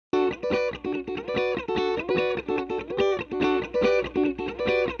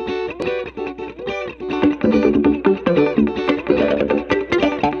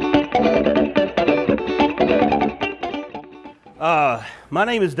My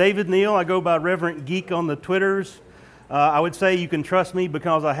name is David Neal. I go by Reverend Geek on the Twitters. I would say you can trust me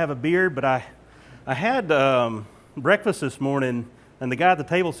because I have a beard, but I had breakfast this morning, and the guy at the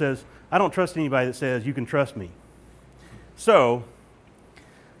table says, I don't trust anybody that says you can trust me. So,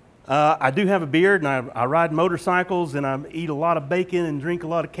 I do have a beard, and I ride motorcycles, and I eat a lot of bacon and drink a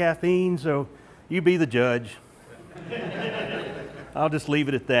lot of caffeine, so you be the judge. I'll just leave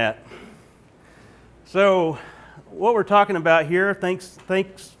it at that. So, what we're talking about here, thanks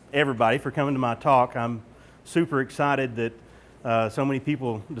everybody for coming to my talk. I'm super excited that so many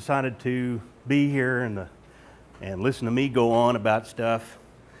people decided to be here and listen to me go on about stuff.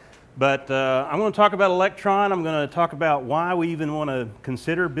 But I'm going to talk about Electron. I'm going to talk about why we even want to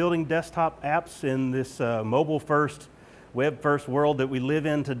consider building desktop apps in this mobile-first, web-first world that we live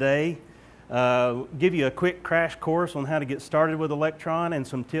in today. Give you a quick crash course on how to get started with Electron and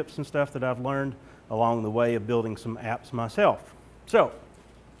some tips and stuff that I've learned along the way of building some apps myself. So,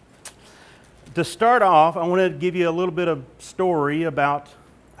 to start off, I want to give you a little bit of story about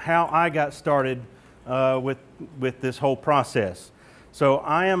how I got started with this whole process. So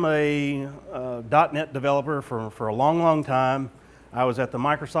I am a .NET developer for a long, long time. I was at the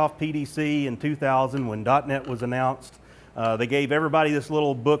Microsoft PDC in 2000 when .NET was announced. They gave everybody this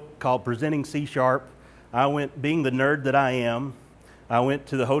little book called Presenting C#. I went, being the nerd that I am, I went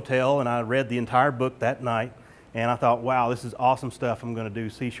to the hotel and I read the entire book that night, and I thought, wow, this is awesome stuff. I'm going to do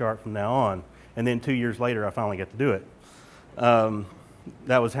C# from now on. And then 2 years later, I finally got to do it.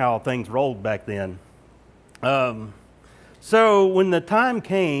 That was how things rolled back then. So when the time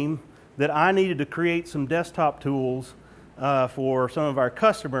came that I needed to create some desktop tools for some of our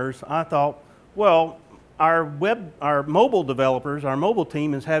customers, I thought, well, our mobile developers, our mobile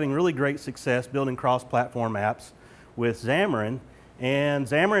team is having really great success building cross-platform apps with Xamarin. And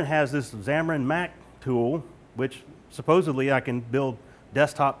Xamarin has this Xamarin Mac tool, which supposedly I can build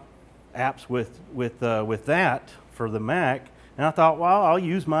desktop apps with that for the Mac. And I thought, well, I'll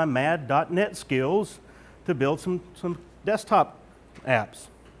use my mad.NET skills to build some desktop apps.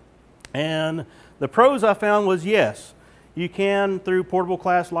 And the pros I found was, yes, you can, through portable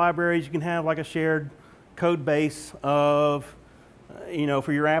class libraries, you can have like a shared code base of,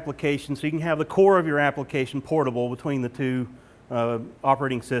 for your application. So you can have the core of your application portable between the two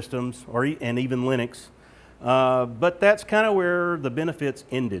operating systems and even Linux. But that's kind of where the benefits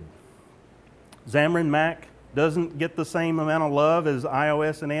ended. Xamarin Mac doesn't get the same amount of love as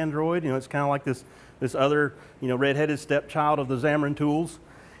iOS and Android. It's kind of like this other, red-headed stepchild of the Xamarin tools.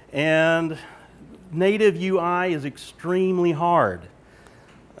 And native UI is extremely hard.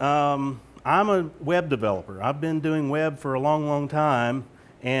 I'm a web developer. I've been doing web for a long, long time.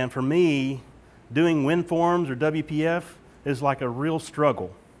 And for me, doing WinForms or WPF is like a real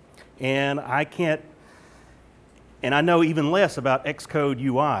struggle. And I know even less about Xcode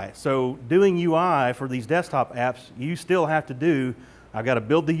UI. So doing UI for these desktop apps, you still have to do, I've got to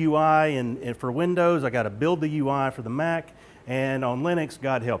build the UI and for Windows, I've got to build the UI for the Mac, and on Linux,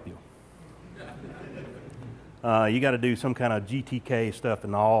 God help you. You got to do some kind of GTK stuff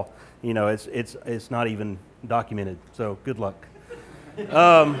and all. It's not even documented, so good luck.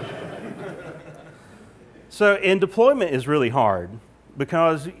 So, and deployment is really hard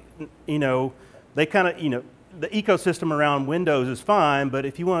because, they kind of, the ecosystem around Windows is fine, but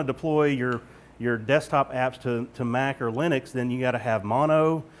if you want to deploy your desktop apps to Mac or Linux, then you got to have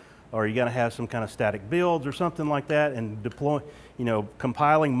mono, or you got to have some kind of static builds or something like that, and deploy,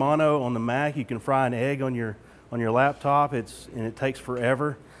 compiling mono on the Mac, you can fry an egg on your laptop, and it takes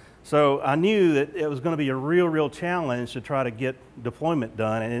forever. So I knew that it was going to be a real challenge to try to get deployment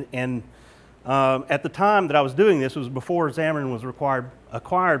done, and at the time that I was doing this was before Xamarin was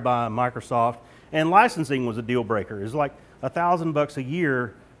acquired by Microsoft, and licensing was a deal breaker. It was like $1,000 a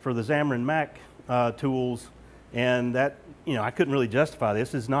year for the Xamarin Mac tools, and that, I couldn't really justify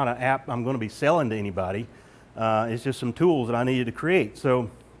this. It's not an app I'm going to be selling to anybody. It's just some tools that I needed to create.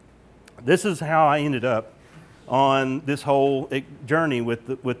 So this is how I ended up on this whole journey with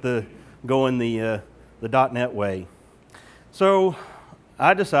going the .NET way. So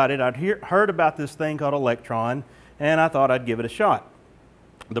I decided I'd heard about this thing called Electron, and I thought I'd give it a shot.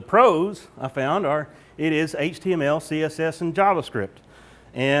 The pros I found are it is HTML, CSS, and JavaScript.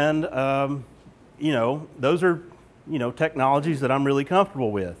 And, those are, technologies that I'm really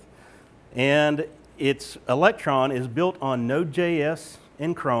comfortable with. And Electron is built on Node.js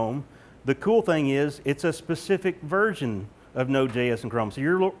and Chrome. The cool thing is it's a specific version of Node.js and Chrome. So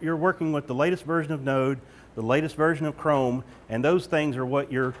you're working with the latest version of Node, the latest version of Chrome, and those things are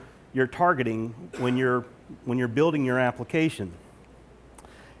what you're targeting when you're building your application.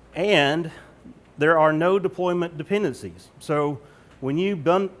 And there are no deployment dependencies. So when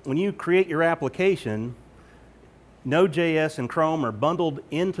you create your application, Node.js and Chrome are bundled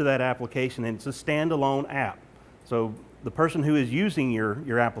into that application, and it's a standalone app. So the person who is using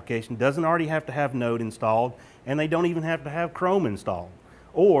your application doesn't already have to have Node installed, and they don't even have to have Chrome installed.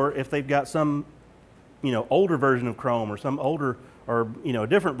 Or if they've got some older version of Chrome or some older or a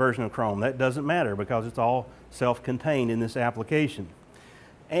different version of Chrome, that doesn't matter because it's all self-contained in this application.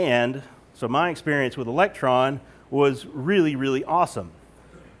 And so my experience with Electron was really, really awesome.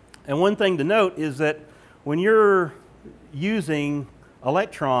 And one thing to note is that when you're using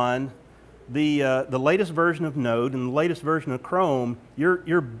Electron, the latest version of Node and the latest version of Chrome,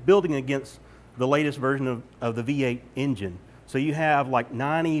 you're building against the latest version of the V8 engine. So you have like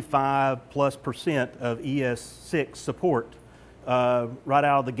 95+% of ES6 support right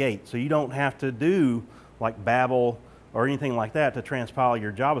out of the gate. So you don't have to do like Babel or anything like that to transpile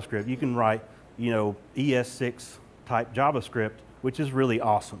your JavaScript. You can write, ES6 type JavaScript, which is really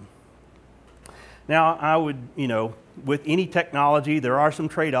awesome. Now, I would, with any technology, there are some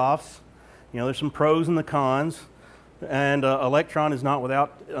trade-offs. There's some pros and the cons, and Electron is not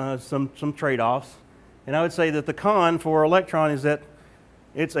without some trade-offs. And I would say that the con for Electron is that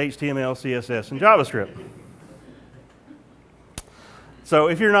it's HTML, CSS, and JavaScript. So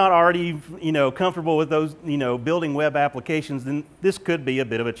if you're not already, comfortable with those, building web applications, then this could be a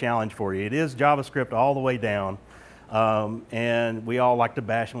bit of a challenge for you. It is JavaScript all the way down, and we all like to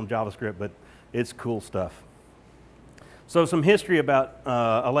bash on JavaScript, but it's cool stuff. So some history about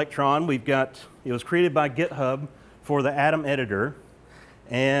Electron. It was created by GitHub for the Atom editor,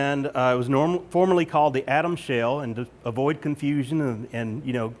 and it was formerly called the Atom shell, and to avoid confusion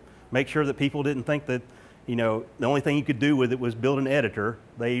and make sure that people didn't think that the only thing you could do with it was build an editor,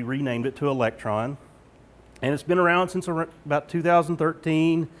 they renamed it to Electron. And it's been around since about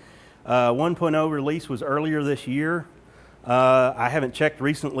 2013. 1.0 release was earlier this year. I haven't checked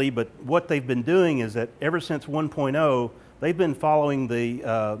recently, but what they've been doing is that ever since 1.0, they've been following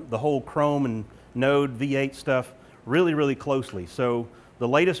the whole Chrome and Node V8 stuff really, really closely. So the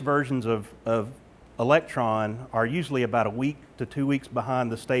latest versions of Electron are usually about a week to 2 weeks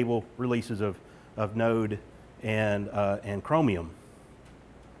behind the stable releases of Node and Chromium.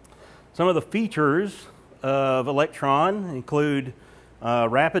 Some of the features of Electron include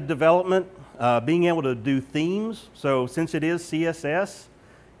rapid development, being able to do themes. So since it is CSS,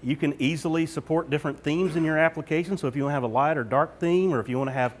 you can easily support different themes in your application. So if you want to have a light or dark theme, or if you want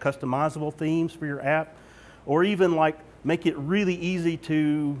to have customizable themes for your app, or even like make it really easy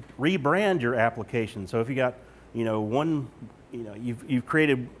to rebrand your application. So if you got, you've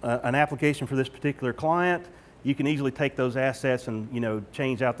created an application for this particular client, you can easily take those assets and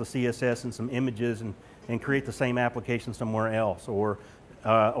change out the CSS and some images and create the same application somewhere else, or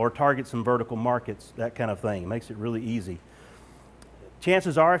target some vertical markets, that kind of thing. It makes it really easy.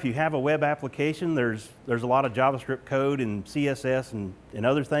 Chances are, if you have a web application, there's a lot of JavaScript code and CSS and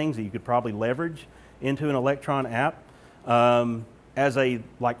other things that you could probably leverage into an Electron app as a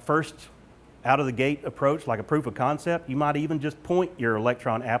first out of the gate approach, like a proof of concept. You might even just point your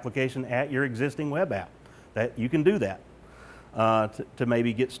Electron application at your existing web app. That you can do that to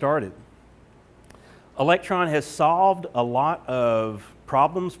maybe get started. Electron has solved a lot of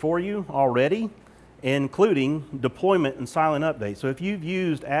problems for you already, including deployment and silent update. So if you've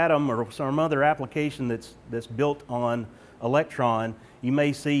used Atom or some other application that's built on Electron, you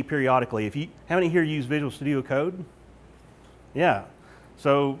may see periodically. How many here use Visual Studio Code? Yeah.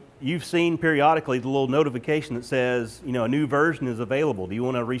 So you've seen periodically the little notification that says, a new version is available. Do you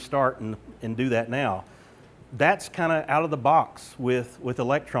want to restart and do that now? That's kind of out of the box with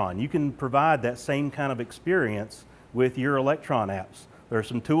Electron. You can provide that same kind of experience with your Electron apps. There's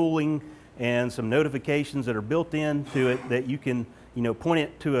some tooling and some notifications that are built into it that you can, point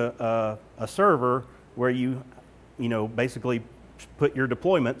it to a server where you, basically put your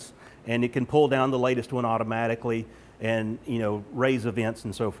deployments, and it can pull down the latest one automatically and, raise events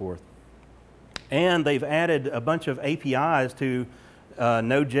and so forth. And they've added a bunch of APIs to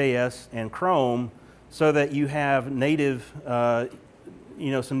Node.js and Chrome so that you have native,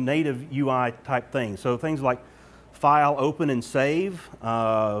 some native UI type things. So things like file open and save,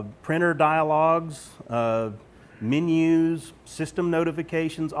 printer dialogues, menus, system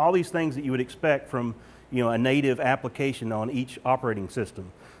notifications, all these things that you would expect from a native application on each operating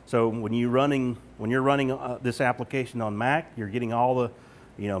system. So when you're running this application on Mac, you're getting all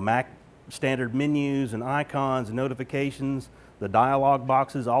the Mac standard menus and icons and notifications, the dialog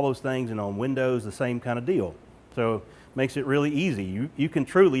boxes, all those things, and on Windows, the same kind of deal. So it makes it really easy. You can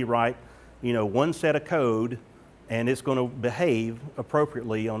truly write, one set of code, and it's going to behave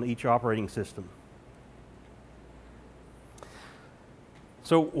appropriately on each operating system.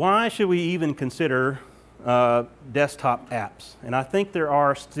 So why should we even consider desktop apps? And I think there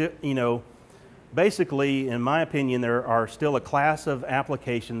are still, basically, in my opinion, there are still a class of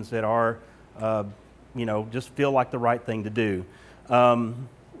applications that are, just feel like the right thing to do.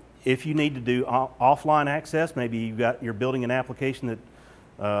 If you need to do offline access, maybe you're building an application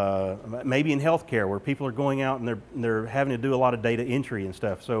that maybe in healthcare where people are going out and they're having to do a lot of data entry and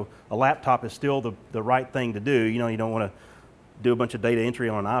stuff. So a laptop is still the right thing to do. You don't want to do a bunch of data entry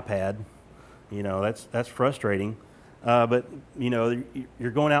on an iPad. That's frustrating. But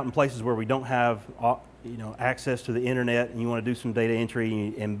you're going out in places where we don't have access to the internet, and you want to do some data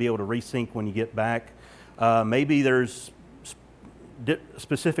entry and be able to resync when you get back. Maybe there's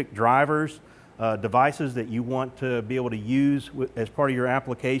specific drivers, devices that you want to be able to use as part of your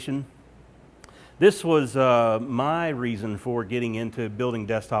application. This was my reason for getting into building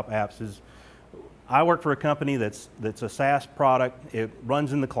desktop apps. Is I work for a company that's a SaaS product. It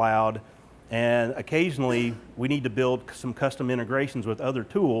runs in the cloud, and occasionally we need to build some custom integrations with other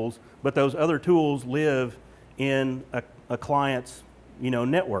tools, but those other tools live in a client's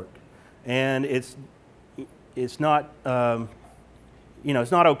network, and it's not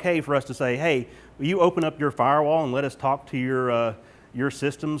it's not okay for us to say, hey, will you open up your firewall and let us talk to your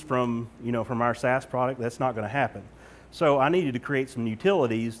systems from from our SaaS product? That's not going to happen. So I needed to create some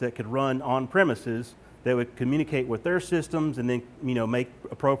utilities that could run on premises that would communicate with their systems and then make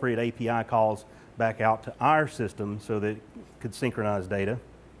appropriate API calls back out to our system so that it could synchronize data.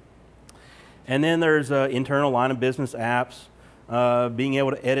 And then there's internal line of business apps, being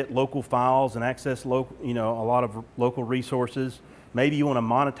able to edit local files and access local, a lot of local resources. Maybe you want to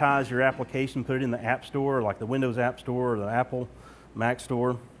monetize your application, put it in the App Store, like the Windows App Store or the Apple Mac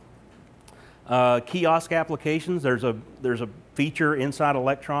Store. Kiosk applications, there's a feature inside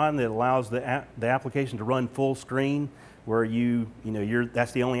Electron that allows the application to run full screen, where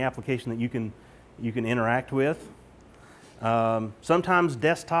that's the only application that you can interact with. Sometimes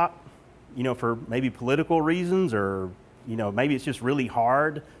desktop, for maybe political reasons, or maybe it's just really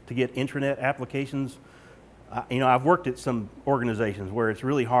hard to get intranet applications. I've worked at some organizations where it's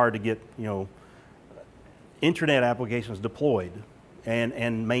really hard to get intranet applications deployed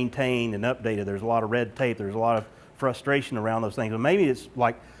and maintained and updated. There's a lot of red tape. There's a lot of frustration around those things. But maybe it's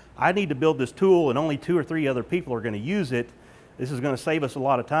like, I need to build this tool and only 2 or 3 other people are going to use it. This is going to save us a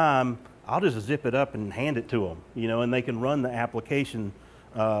lot of time. I'll just zip it up and hand it to them, and they can run the application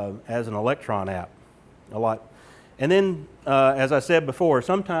as an Electron app a lot. And then, as I said before,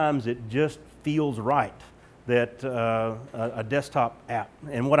 sometimes it just feels right that a desktop app.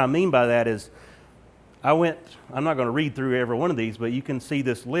 And what I mean by that is, I'm not going to read through every one of these, but you can see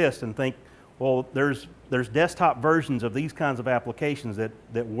this list and think, well, there's desktop versions of these kinds of applications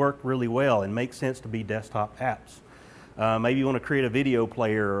that work really well and make sense to be desktop apps. Maybe you want to create a video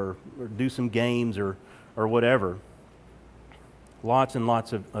player or do some games or whatever. Lots and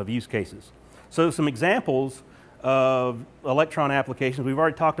lots of use cases. So some examples of Electron applications. We've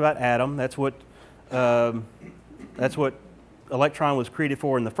already talked about Atom. That's what Electron was created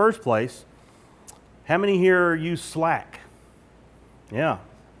for in the first place. How many here use Slack? Yeah.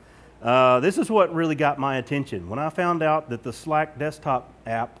 This is what really got my attention. When I found out that the Slack desktop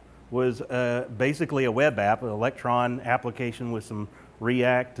app was basically a web app, an Electron application with some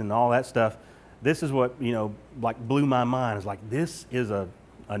React and all that stuff, this is what like blew my mind. It's like, this is a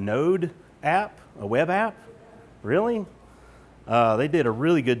Node app, a web app? Really? They did a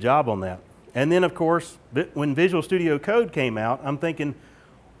really good job on that. And then, of course, when Visual Studio Code came out, I'm thinking,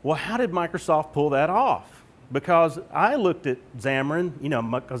 well, how did Microsoft pull that off? Because I looked at Xamarin,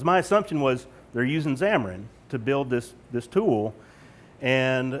 because my assumption was they're using Xamarin to build this tool,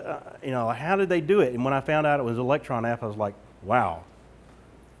 and how did they do it? And when I found out it was an Electron app, I was like, wow.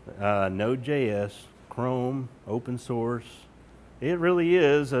 Node.js, Chrome, open source. It really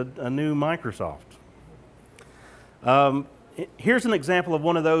is a new Microsoft. Here's an example of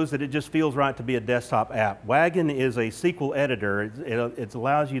one of those that it just feels right to be a desktop app. Wagon is a SQL editor. It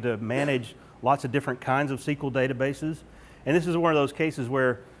allows you to manage lots of different kinds of SQL databases. And this is one of those cases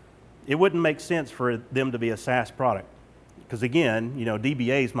where it wouldn't make sense for them to be a SaaS product. Because again,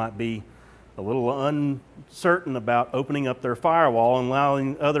 DBAs might be a little uncertain about opening up their firewall and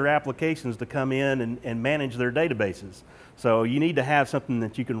allowing other applications to come in and manage their databases. So you need to have something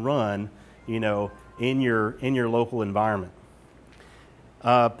that you can run, in your local environment.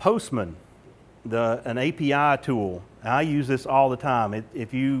 Postman, an API tool. I use this all the time.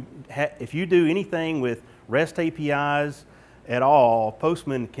 If you do anything with REST APIs at all,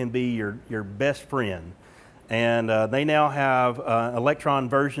 Postman can be your best friend. And they now have Electron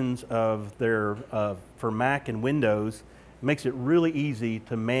versions of their for Mac and Windows, makes it really easy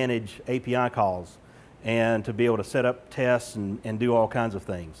to manage API calls and to be able to set up tests and do all kinds of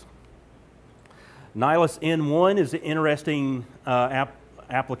things. Nihilus N1 is an interesting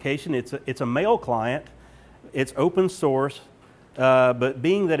application. It's a mail client. It's open source, but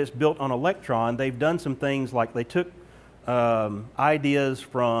being that it's built on Electron, they've done some things like they took ideas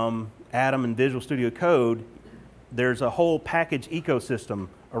from Atom and Visual Studio Code. There's a whole package ecosystem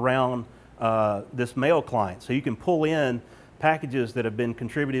around this mail client. So you can pull in packages that have been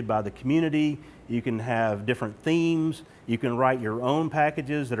contributed by the community. You can have different themes. You can write your own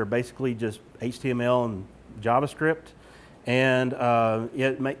packages that are basically just HTML and JavaScript. And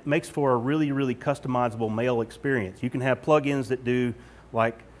it makes for a really, really customizable mail experience. You can have plugins that do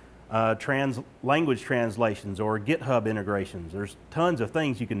like language translations or GitHub integrations. There's tons of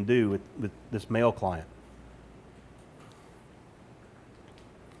things you can do with this mail client.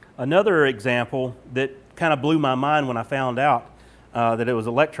 Another example that kind of blew my mind when I found out that it was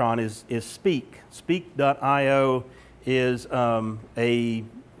Electron is Speak. Speak.io is a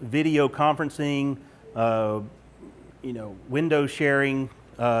video conferencing, window sharing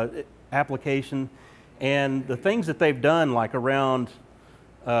application, and the things that they've done, like around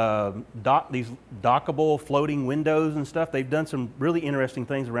these dockable floating windows and stuff, they've done some really interesting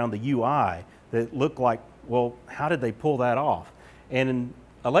things around the UI that look like, well, how did they pull that off? And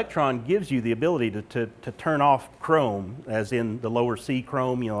Electron gives you the ability to turn off Chrome, as in the lower C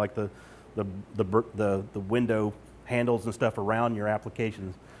Chrome, like the window handles and stuff around your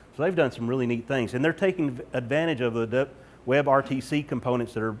applications. So they've done some really neat things, and they're taking advantage of the WebRTC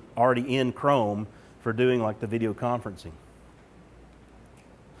components that are already in Chrome for doing like the video conferencing.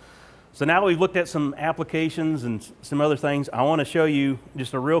 So now we've looked at some applications and some other things. I want to show you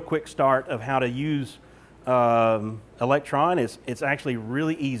just a real quick start of how to use Electron. It's actually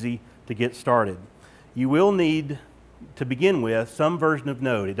really easy to get started. You will need, to begin with, some version of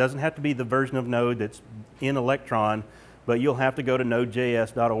Node. It doesn't have to be the version of Node that's in Electron, but you'll have to go to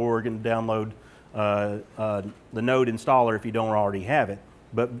nodejs.org and download the Node installer if you don't already have it.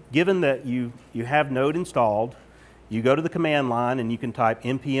 But given that you have Node installed, you go to the command line and you can type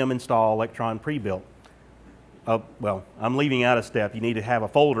npm install Electron prebuilt. Well, I'm leaving out a step. You need to have a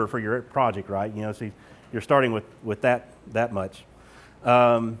folder for your project, right? So you're starting with that much.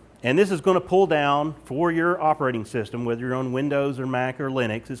 And this is going to pull down for your operating system, whether you're on Windows or Mac or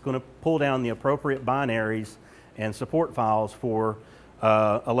Linux. It's going to pull down the appropriate binaries and support files for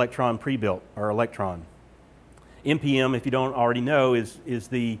Electron prebuilt or Electron. npm, if you don't already know, is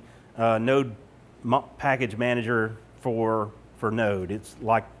the Node package manager for Node. It's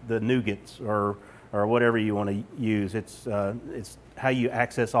like the NuGets or whatever you want to use. It's how you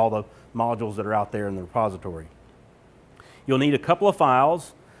access all the modules that are out there in the repository. You'll need a couple of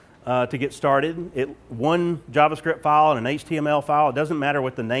files to get started. One JavaScript file and an HTML file. It doesn't matter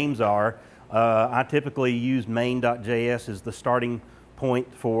what the names are. I typically use main.js as the starting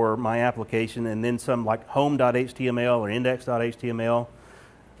point for my application, and then some like home.html or index.html.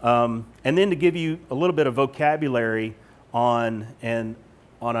 And then to give you a little bit of vocabulary on an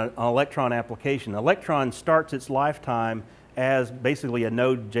Electron application. Electron starts its lifetime as basically a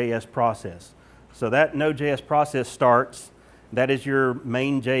Node.js process. So that Node.js process starts, that is your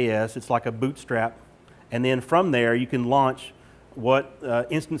main.js. It's like a bootstrap. And then from there, you can launch what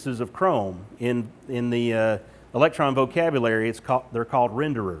instances of Chrome. In the Electron vocabulary, they're called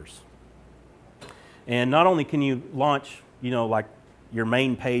renderers. And not only can you launch, like your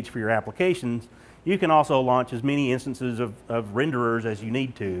main page for your applications, you can also launch as many instances of renderers as you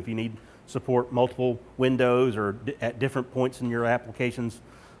need to. If you need support multiple windows or at different points in your application's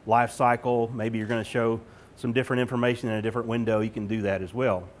life cycle, maybe you're going to show some different information in a different window, you can do that as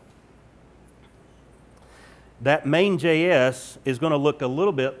well. That main.js is going to look a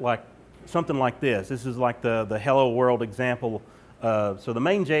little bit like something like this. This is like the Hello World example. So the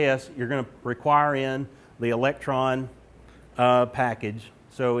main.js, you're going to require in the Electron package.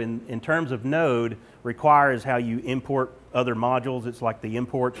 So in terms of Node, require is how you import other modules. It's like the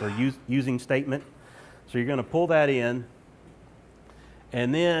imports or using statement. So you're going to pull that in,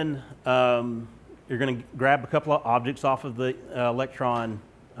 and then you're going to grab a couple of objects off of the Electron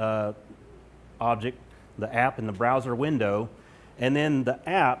object, the app in the browser window, and then the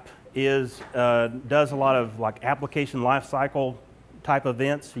app does a lot of like application lifecycle type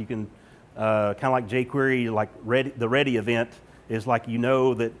events. You can kind of like jQuery, like the ready event is like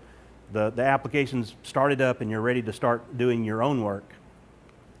that the application's started up and you're ready to start doing your own work.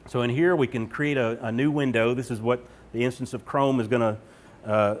 So in here we can create a new window. This is what the instance of Chrome is going to,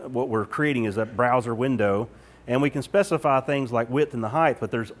 what we're creating is a browser window. And we can specify things like width and the height,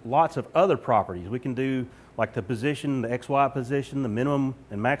 but there's lots of other properties. We can do like the position, the XY position, the minimum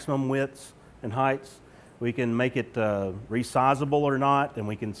and maximum widths and heights. We can make it resizable or not, and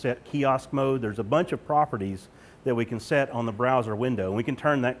we can set kiosk mode. There's a bunch of properties that we can set on the browser window. And we can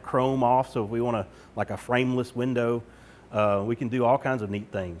turn that Chrome off, so if we want like a frameless window, we can do all kinds of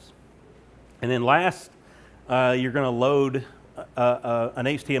neat things. And then last, you're going to load an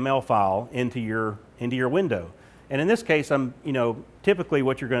HTML file into your window. And in this case, typically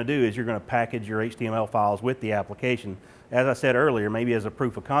what you're going to do is you're going to package your HTML files with the application. As I said earlier, maybe as a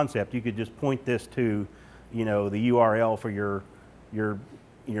proof of concept, you could just point this to, the URL for your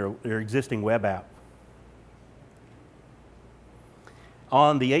existing web app.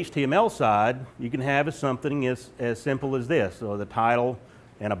 On the HTML side, you can have something as simple as this, so the title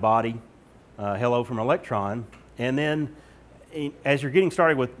and a body, hello from Electron. And then as you're getting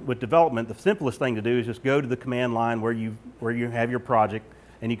started with development, the simplest thing to do is just go to the command line where you have your project,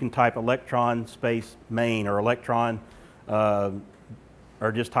 and you can type Electron space main or Electron, or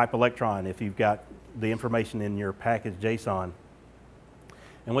just type Electron if you've got the information in your package JSON.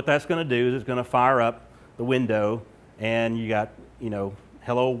 And what that's going to do is it's going to fire up the window, and you got,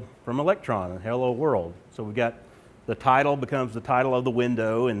 hello from Electron and hello world. So we've got the title becomes the title of the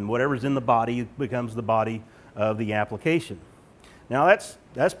window, and whatever's in the body becomes the body of the application. Now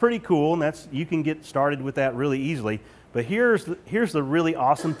that's pretty cool, and you can get started with that really easily. But here's the really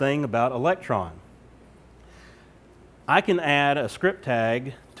awesome thing about Electron. I can add a script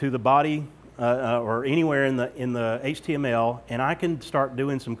tag to the body or anywhere in the HTML, and I can start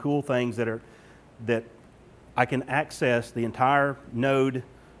doing some cool things that I can access the entire node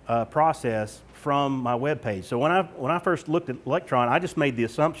process from my web page. So when I first looked at Electron, I just made the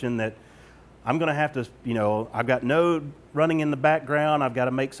assumption that I'm going to have to, I've got Node running in the background. I've got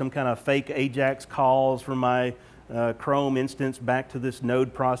to make some kind of fake AJAX calls from my Chrome instance back to this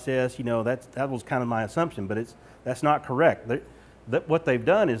Node process. That was kind of my assumption, but that's not correct. What they've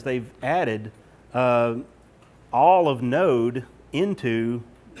done is they've added all of Node into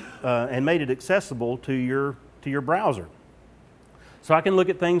and made it accessible to your browser. So I can look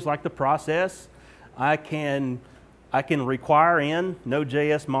at things like the process. I can require in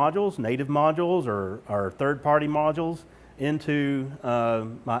Node.js modules, native modules, or third-party modules into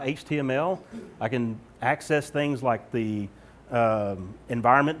my HTML. I can access things like the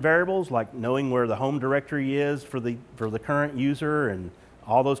environment variables, like knowing where the home directory is for the current user, and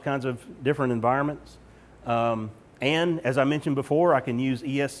all those kinds of different environments. And as I mentioned before, I can use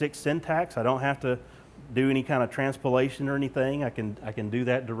ES6 syntax. I don't have to do any kind of transpilation or anything. I can do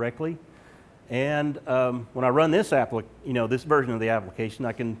that directly. And when I run this this version of the application,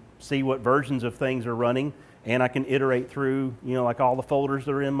 I can see what versions of things are running, and I can iterate through, like all the folders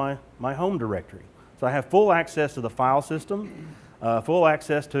that are in my home directory. So I have full access to the file system, full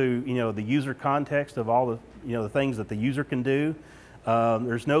access to, the user context of all the things that the user can do.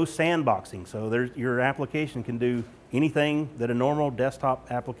 There's no sandboxing, so your application can do anything that a normal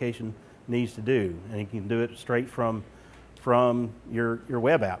desktop application needs to do, and you can do it straight from your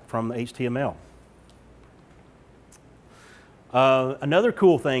web app, from the HTML. Another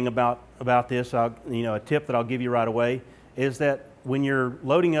cool thing about this, a tip that I'll give you right away, is that when you're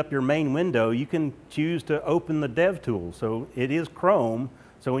loading up your main window, you can choose to open the DevTools. So it is Chrome,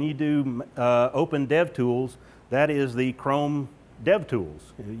 so when you do open DevTools, that is the Chrome DevTools.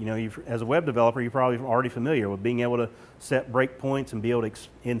 As a web developer, you're probably already familiar with being able to set breakpoints and be able to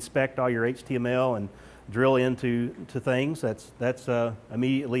inspect all your HTML and drill into things. That's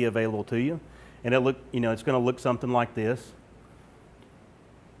immediately available to you, and it's going to look something like this.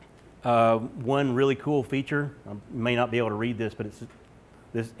 One really cool feature, you may not be able to read this, but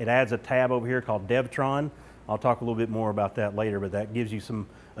it adds a tab over here called Devtron. I'll talk a little bit more about that later, but that gives you some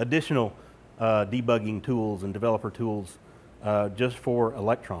additional debugging tools and developer tools just for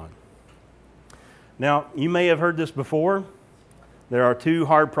Electron. Now, you may have heard this before. There are two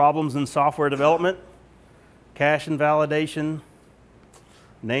hard problems in software development: cache invalidation,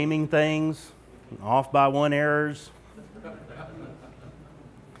 naming things, off by one errors.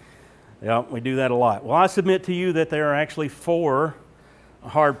 Yeah, we do that a lot. Well, I submit to you that there are actually 4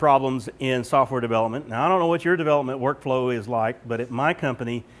 hard problems in software development. Now, I don't know what your development workflow is like, but at my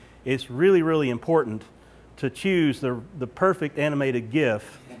company, it's really, really important to choose the perfect animated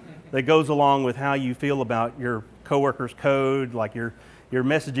GIF that goes along with how you feel about your coworkers' code, like you're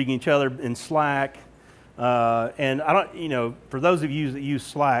messaging each other in Slack. And I don't, for those of you that use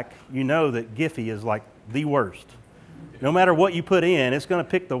Slack, you know that Giphy is like the worst. No matter what you put in, it's going to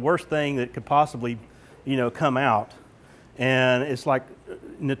pick the worst thing that could possibly, come out. And it's like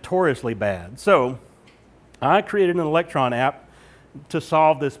notoriously bad. So I created an Electron app to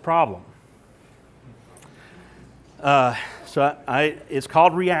solve this problem. It's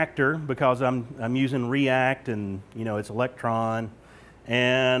called Reactor because I'm using React and it's Electron,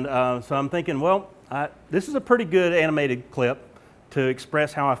 and so I'm thinking, well, this is a pretty good animated clip to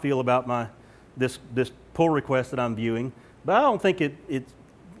express how I feel about this pull request that I'm viewing, but I don't think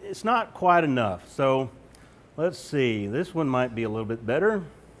it's not quite enough. So let's see, this one might be a little bit better.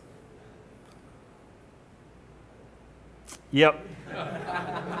 Yep,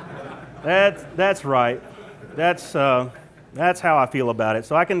 that's right. That's how I feel about it.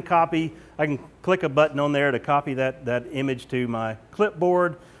 So I can click a button on there to copy that image to my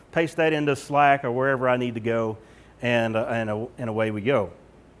clipboard, paste that into Slack or wherever I need to go, and away we go.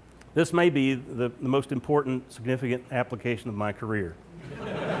 This may be the most important, significant application of my career.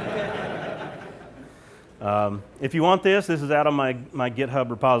 If you want this is out of my GitHub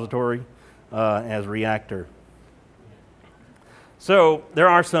repository as Reactor. So there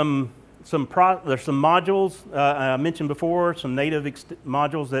are some modules I mentioned before, some native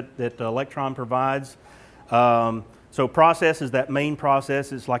modules that Electron provides. So process is that main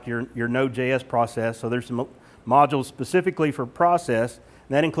process. It's like your Node.js process. So there's some modules specifically for process,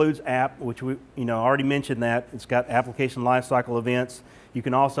 and that includes app, which we already mentioned that. It's got application lifecycle events. You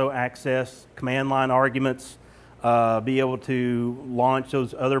can also access command line arguments, be able to launch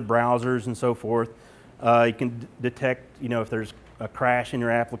those other browsers and so forth. You can detect if there's a crash in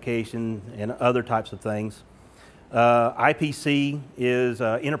your application and other types of things. IPC is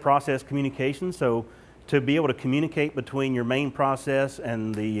inter-process communication. So to be able to communicate between your main process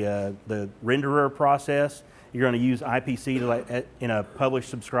and the renderer process, you're going to use IPC in a publish,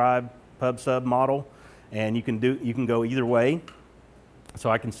 subscribe, pub sub model, and you can go either way.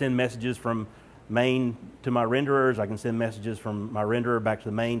 So I can send messages from main to my renderers. I can send messages from my renderer back to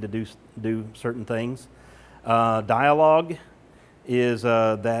the main to do certain things. Dialog is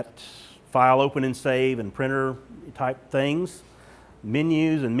that file open and save and printer type things.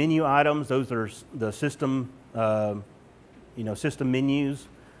 Menus and menu items, those are the system, system menus.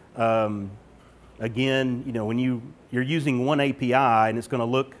 Again, when you're using one API and it's going to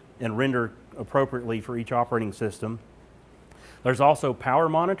look and render appropriately for each operating system. There's also Power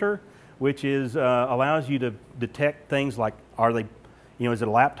Monitor, which is allows you to detect things like is it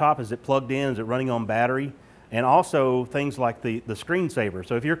a laptop? Is it plugged in? Is it running on battery? And also things like the screensaver.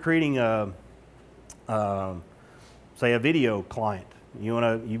 So if you're creating say a video client,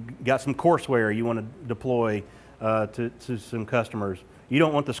 you've got some courseware you want to deploy to some customers. You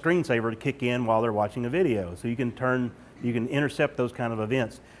don't want the screensaver to kick in while they're watching a video. So you can intercept those kind of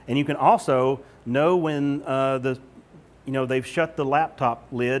events. And you can also know when they've shut the laptop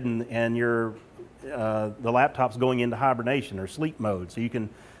lid and the laptop's going into hibernation or sleep mode. So you can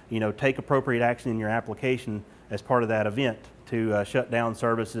take appropriate action in your application as part of that event to shut down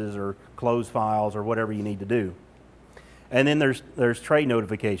services or close files or whatever you need to do. And then there's tray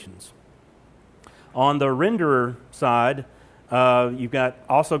notifications. On the renderer side, you've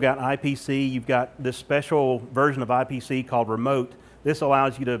also got IPC. You've got this special version of IPC called Remote. This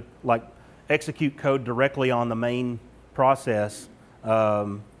allows you to execute code directly on the main process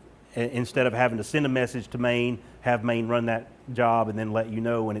instead of having to send a message to main, have main run that job, and then let you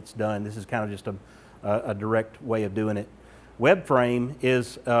know when it's done. This is kind of just a direct way of doing it. WebFrame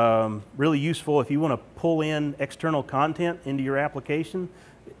is really useful if you want to pull in external content into your application.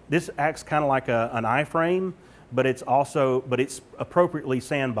 This acts kind of like an iframe, but it's appropriately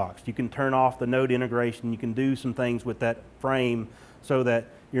sandboxed. You can turn off the node integration. You can do some things with that frame so that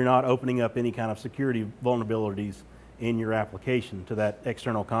you're not opening up any kind of security vulnerabilities in your application to that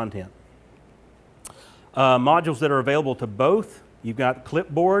external content. Modules that are available to both, you've got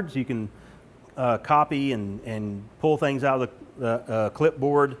clipboards. You can copy and pull things out of the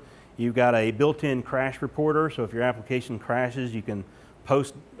clipboard. You've got a built-in crash reporter, so if your application crashes, you can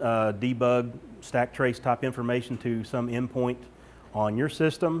post debug stack trace type information to some endpoint on your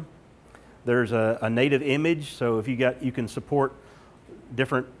system. There's a native image, so if you can support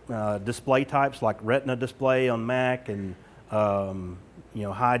different display types like Retina display on Mac and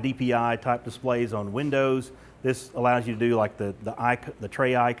high DPI type displays on Windows. This allows you to do like the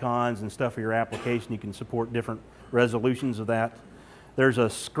tray icons and stuff for your application. You can support different resolutions of that. There's a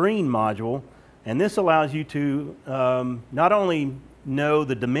screen module, and this allows you to not only know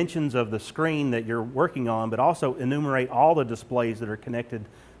the dimensions of the screen that you're working on, but also enumerate all the displays that are connected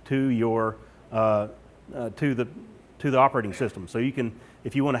to your to the operating system. So you can,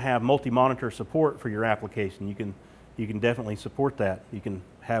 if you want to have multi-monitor support for your application, you can definitely support that. You can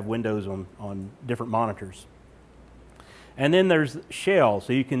have windows on different monitors. And then there's shell,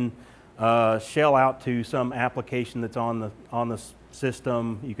 so you can shell out to some application that's on the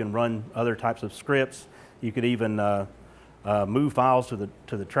system. You can run other types of scripts. You could even move files to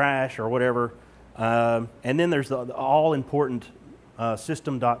the trash or whatever. And then there's the all-important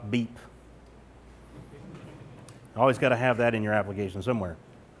system.beep. Always got to have that in your application somewhere.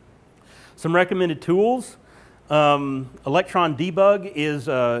 Some recommended tools. Electron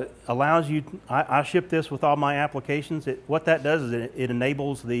debug allows you. I ship this with all my applications. What that does is it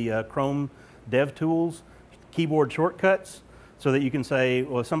enables the Chrome dev tools keyboard shortcuts, so that you can say,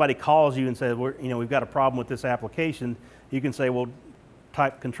 well, if somebody calls you and says, we've got a problem with this application, you can say, well,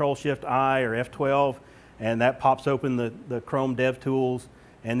 type Control-Shift-I or F12, and that pops open the Chrome dev tools,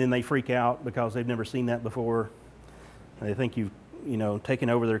 and then they freak out because they've never seen that before. They think you've taken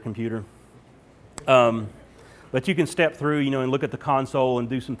over their computer. But you can step through, and look at the console and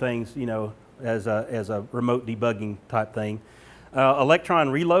do some things, as a remote debugging type thing.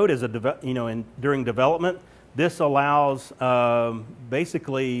 Electron reload is during development. This allows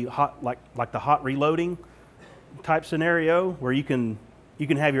basically like the hot reloading type scenario, where you can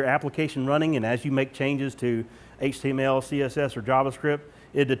have your application running, and as you make changes to HTML, CSS, or JavaScript,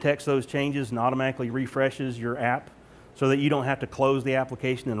 it detects those changes and automatically refreshes your app, so that you don't have to close the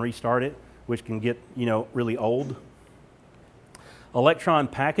application and restart it, which can get really old. Electron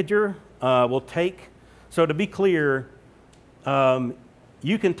packager will take. So to be clear,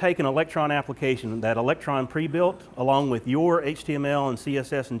 you can take an Electron application, that Electron pre-built, along with your HTML and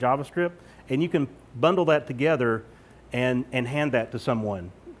CSS and JavaScript, and you can bundle that together and hand that to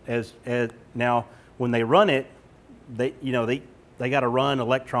someone. Now, when they run it, they got to run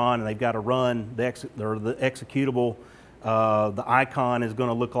Electron, and they've got to run the executable. The icon is going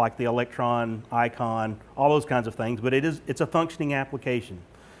to look like the Electron icon, all those kinds of things. But it's a functioning application.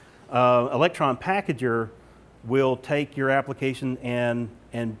 Electron packager will take your application and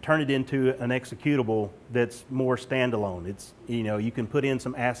turn it into an executable that's more standalone. It's, you can put in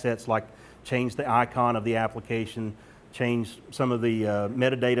some assets like change the icon of the application, change some of the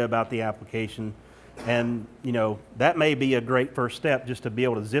metadata about the application, and that may be a great first step, just to be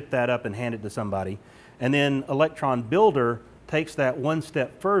able to zip that up and hand it to somebody. And then Electron Builder takes that one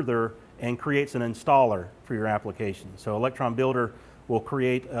step further and creates an installer for your application. So Electron Builder will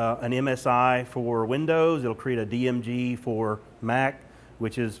create an MSI for Windows. It'll create a DMG for Mac,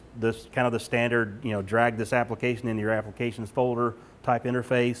 which is this kind of the standard, drag this application into your applications folder type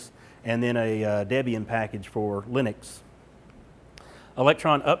interface, and then a Debian package for Linux.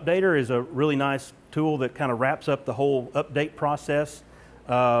 Electron Updater is a really nice tool that kind of wraps up the whole update process.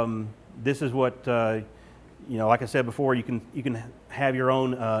 This is what, like I said before, you can have your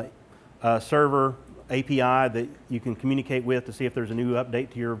own server API that you can communicate with to see if there's a new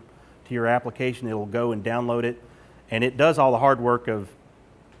update to your application. It'll go and download it, and it does all the hard work of,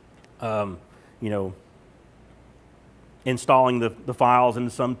 installing the files into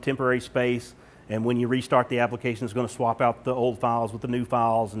some temporary space. And when you restart the application, it's going to swap out the old files with the new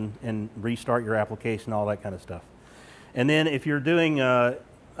files and restart your application, all that kind of stuff. And then if you're doing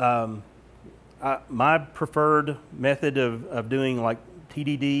my preferred method of doing like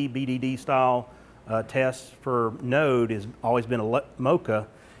TDD, BDD style tests for Node has always been Mocha,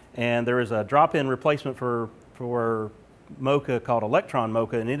 and there is a drop-in replacement for Mocha called Electron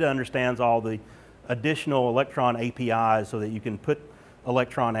Mocha, and it understands all the additional Electron APIs so that you can put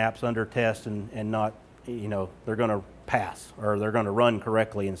Electron apps under test and not, they're going to pass, or they're going to run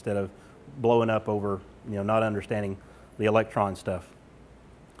correctly instead of blowing up over, not understanding the Electron stuff.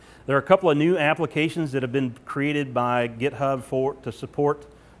 There are a couple of new applications that have been created by GitHub to support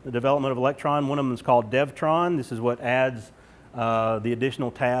the development of Electron. One of them is called DevTron. This is what adds the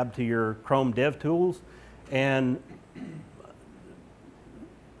additional tab to your Chrome Dev Tools. And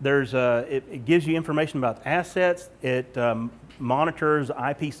it gives you information about assets. It monitors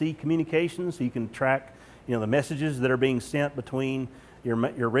IPC communications, so you can track the messages that are being sent between your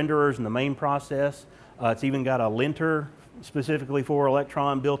renderers and the main process. It's even got a linter specifically for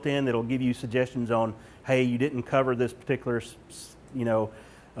Electron built in that'll give you suggestions on, hey, you didn't cover this particular, you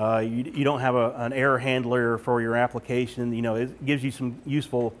don't have an error handler for your application. It gives you some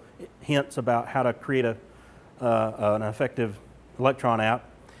useful hints about how to create an effective Electron app.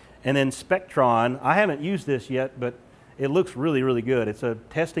 And then Spectron, I haven't used this yet, but it looks really, really good. It's a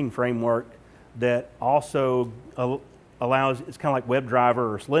testing framework that also allows, it's kind of like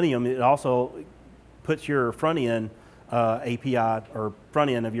WebDriver or Selenium. It also puts your front end API or front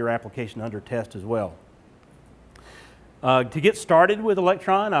end of your application under test as well. To get started with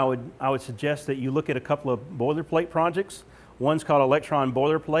Electron, I would suggest that you look at a couple of boilerplate projects. One's called Electron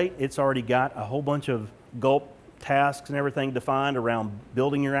Boilerplate. It's already got a whole bunch of gulp tasks and everything defined around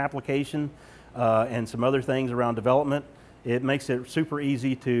building your application and some other things around development. It makes it super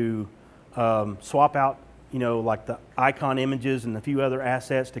easy to swap out, like the icon images and a few other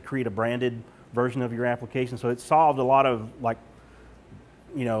assets to create a branded version of your application. So it solved a lot of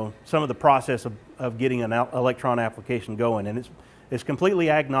some of the process of getting an Electron application going, and it's completely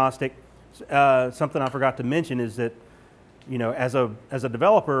agnostic. Something I forgot to mention is that as a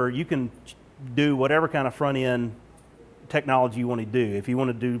developer, you can do whatever kind of front end technology you want to do. If you want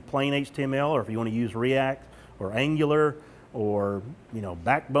to do plain HTML, or if you want to use React or Angular or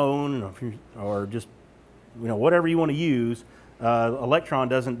Backbone, or just whatever you want to use, Electron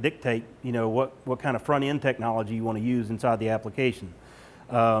doesn't dictate what kind of front end technology you want to use inside the application.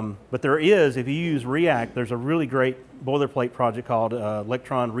 But there is, if you use React, there's a really great boilerplate project called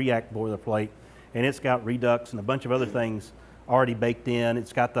Electron React Boilerplate, and it's got Redux and a bunch of other things already baked in.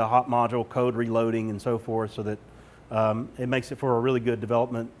 It's got the hot module code reloading and so forth, so that it makes it for a really good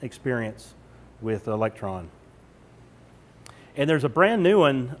development experience with Electron. And there's a brand new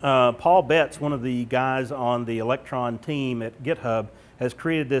one. Paul Betts, one of the guys on the Electron team at GitHub, has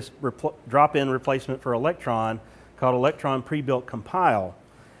created this drop-in replacement for Electron called Electron Pre-Built Compile.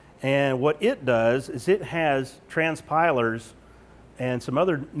 And what it does is it has transpilers and some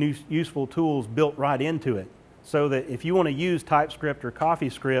other useful tools built right into it, so that if you want to use TypeScript or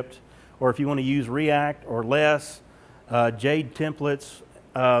CoffeeScript, or if you want to use React or Less, Jade templates,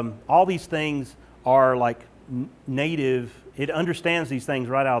 all these things are like native. It understands these things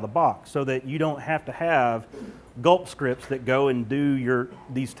right out of the box, so that you don't have to have gulp scripts that go and do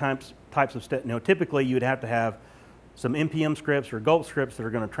these types of steps. Typically you would have to have some NPM scripts or gulp scripts that are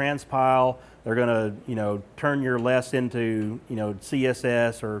going to transpile. They're going to turn your less into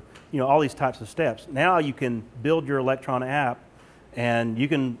CSS, or all these types of steps. Now you can build your Electron app, and you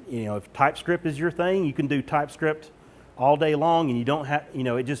can if TypeScript is your thing, you can do TypeScript all day long, and you don't have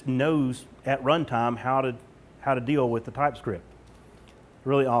it just knows at runtime how to deal with the TypeScript.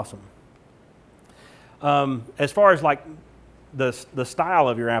 Really awesome. As far as like the style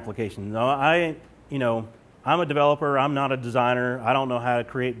of your application, I'm a developer, I'm not a designer. I don't know how to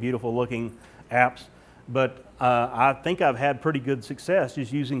create beautiful looking apps, but I think I've had pretty good success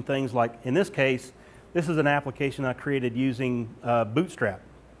just using things like, in this case, this is an application I created using Bootstrap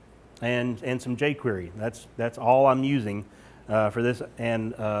and some jQuery. That's all I'm using for this.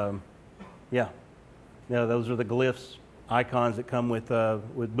 And those are the glyphs, icons that come with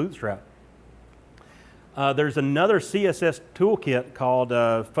Bootstrap. There's another CSS toolkit called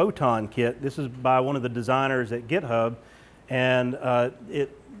Photon Kit. This is by one of the designers at GitHub, and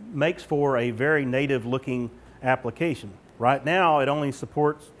it makes for a very native looking application. Right now it only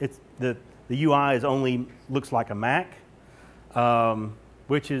supports, the UI only looks like a Mac,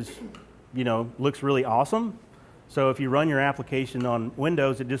 which is, looks really awesome. So if you run your application on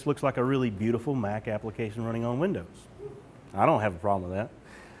Windows, it just looks like a really beautiful Mac application running on Windows. I don't have a problem with that.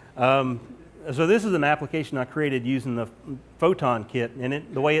 So this is an application I created using the Photon Kit,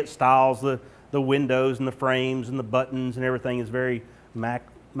 and the way it styles the windows and the frames and the buttons and everything is very Mac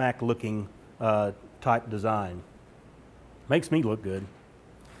looking type design. Makes me look good.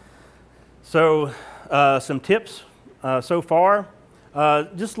 So some tips so far,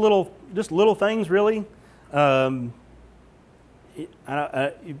 just little things really. Maybe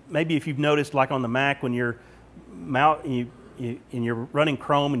if you've noticed, like on the Mac, when you're running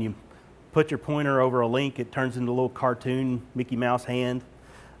Chrome and you put your pointer over a link, it turns into a little cartoon Mickey Mouse hand.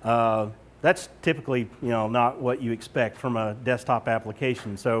 That's typically not what you expect from a desktop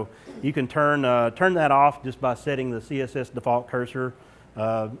application. So you can turn that off just by setting the CSS default cursor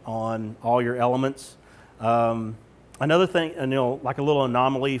on all your elements. Another thing, like a little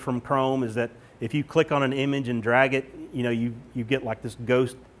anomaly from Chrome, is that if you click on an image and drag it, you get like this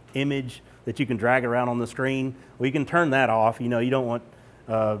ghost image that you can drag around on the screen. Well, you can turn that off. You don't want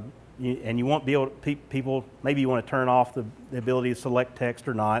and you won't be able to, people, maybe you want to turn off the ability to select text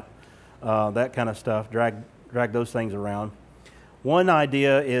or not, that kind of stuff, drag those things around. One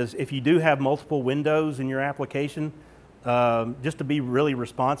idea is, if you do have multiple windows in your application, just to be really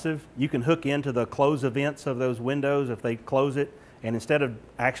responsive, you can hook into the close events of those windows if they close it, and instead of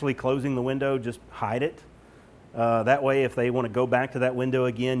actually closing the window, just hide it. That way, if they want to go back to that window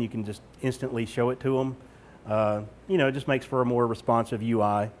again, you can just instantly show it to them. It just makes for a more responsive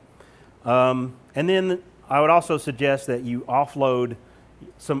UI. And then I would also suggest that you offload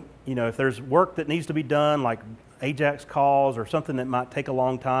some, if there's work that needs to be done, like AJAX calls or something that might take a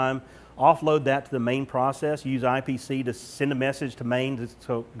long time, offload that to the main process. Use IPC to send a message to main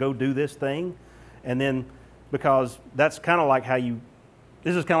to go do this thing. And then, because that's kind of like how you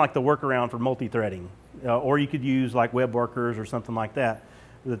this is kind of like the workaround for multi-threading, or you could use like web workers or something like that.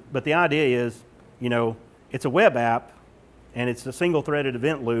 But the idea is, you know, it's a web app, and it's a single-threaded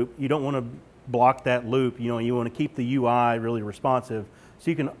event loop. You don't want to block that loop. You know, you want to keep the UI really responsive.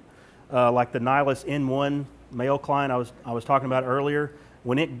 So you can, like the Nihilus N1 mail client I was talking about earlier,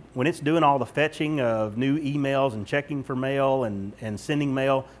 when it's doing all the fetching of new emails and checking for mail and sending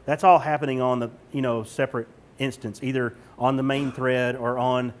mail, that's all happening on the, you know, separate instance, either on the main thread or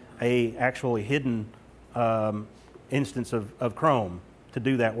on a actually hidden instance of Chrome to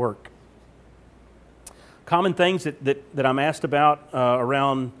do that work. Common things that I'm asked about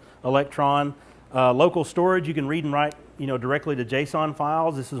around Electron. Local storage, you can read and write, you know, directly to JSON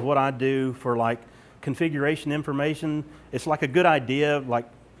files. This is what I do for like configuration information. It's like a good idea, like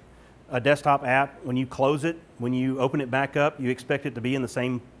a desktop app. When you close it, when you open it back up, you expect it to be in the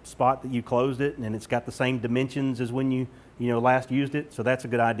same spot that you closed it, and it's got the same dimensions as when you last used it. So that's a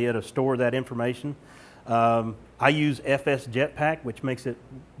good idea to store that information. I use FS Jetpack, which makes it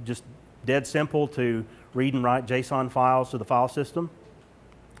just dead simple to read and write JSON files to the file system.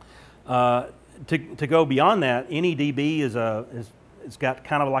 To go beyond that, AnyDB it's got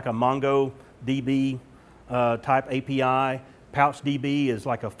kind of like a MongoDB type API. PouchDB is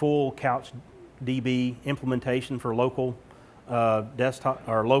like a full CouchDB implementation for local desktop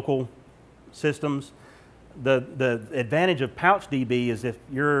or local systems. The advantage of PouchDB is if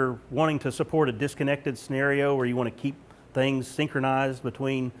you're wanting to support a disconnected scenario where you want to keep things synchronized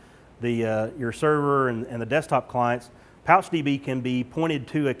between your server and the desktop clients, PouchDB can be pointed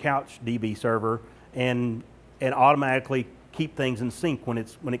to a CouchDB server and automatically keep things in sync when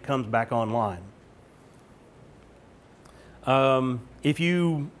it comes back online. If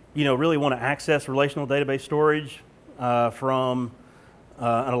you really want to access relational database storage from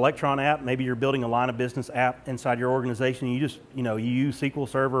an Electron app, maybe you're building a line of business app inside your organization, and you just you use SQL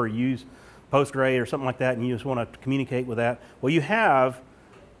Server or you use Postgre or something like that, and you just want to communicate with that. Well, you have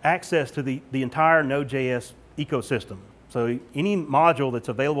access to the entire Node.js ecosystem. So any module that's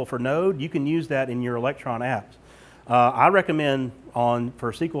available for Node, you can use that in your Electron apps. I recommend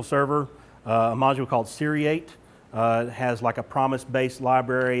for SQL Server a module called Seriate. It has like a promise-based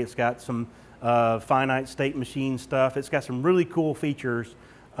library. It's got some finite state machine stuff. It's got some really cool features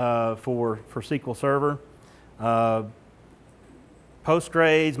for SQL Server.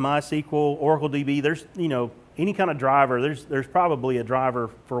 Postgres, MySQL, Oracle DB. There's any kind of driver. There's probably a driver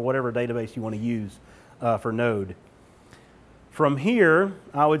for whatever database you want to use for Node. From here,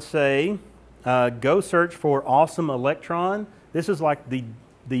 I would say go search for Awesome Electron. This is like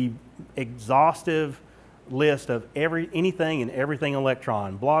the exhaustive list of anything and everything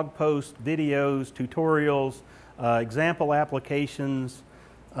Electron. Blog posts, videos, tutorials, example applications,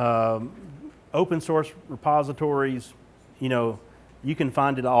 open source repositories. You can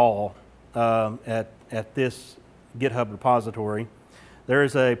find it all at this GitHub repository. There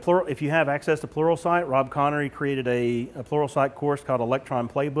is if you have access to Pluralsight, Rob Connery created a Pluralsight course called Electron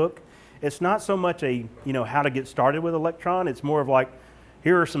Playbook. It's not so much how to get started with Electron. It's more of like,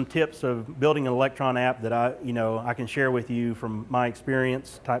 here are some tips of building an Electron app that I can share with you from my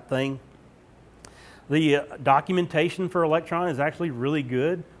experience type thing. The documentation for Electron is actually really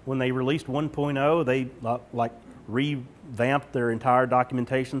good. When they released 1.0, they like revamped their entire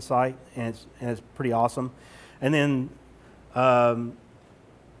documentation site, and it's pretty awesome. And then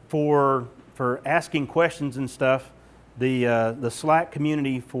for asking questions and stuff, the Slack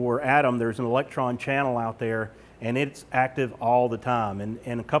community for Atom, there's an Electron channel out there, and it's active all the time.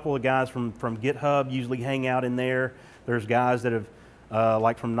 And a couple of guys from GitHub usually hang out in there. There's guys that have,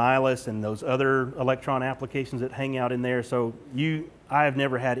 like from Nihilus and those other Electron applications that hang out in there. So I have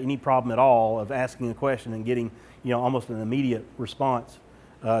never had any problem at all of asking a question and getting almost an immediate response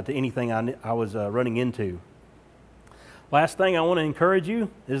to anything I was running into. Last thing I want to encourage you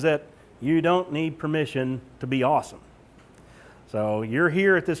is that you don't need permission to be awesome. So you're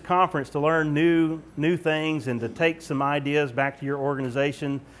here at this conference to learn new things and to take some ideas back to your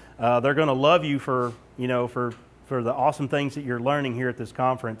organization. They're going to love you for the awesome things that you're learning here at this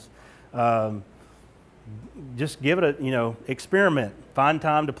conference. Just give it experiment. Find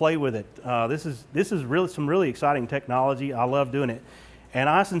time to play with it. This is really some really exciting technology. I love doing it, and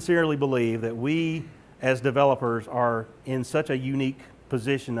I sincerely believe that we as developers are in such a unique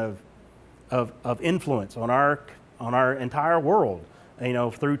position of influence on our entire world,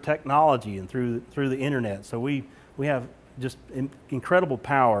 through technology and through the internet. So we have just incredible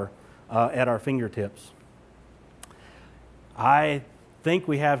power at our fingertips. I think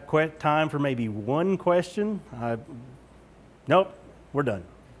we have time for maybe one question. Nope, we're done.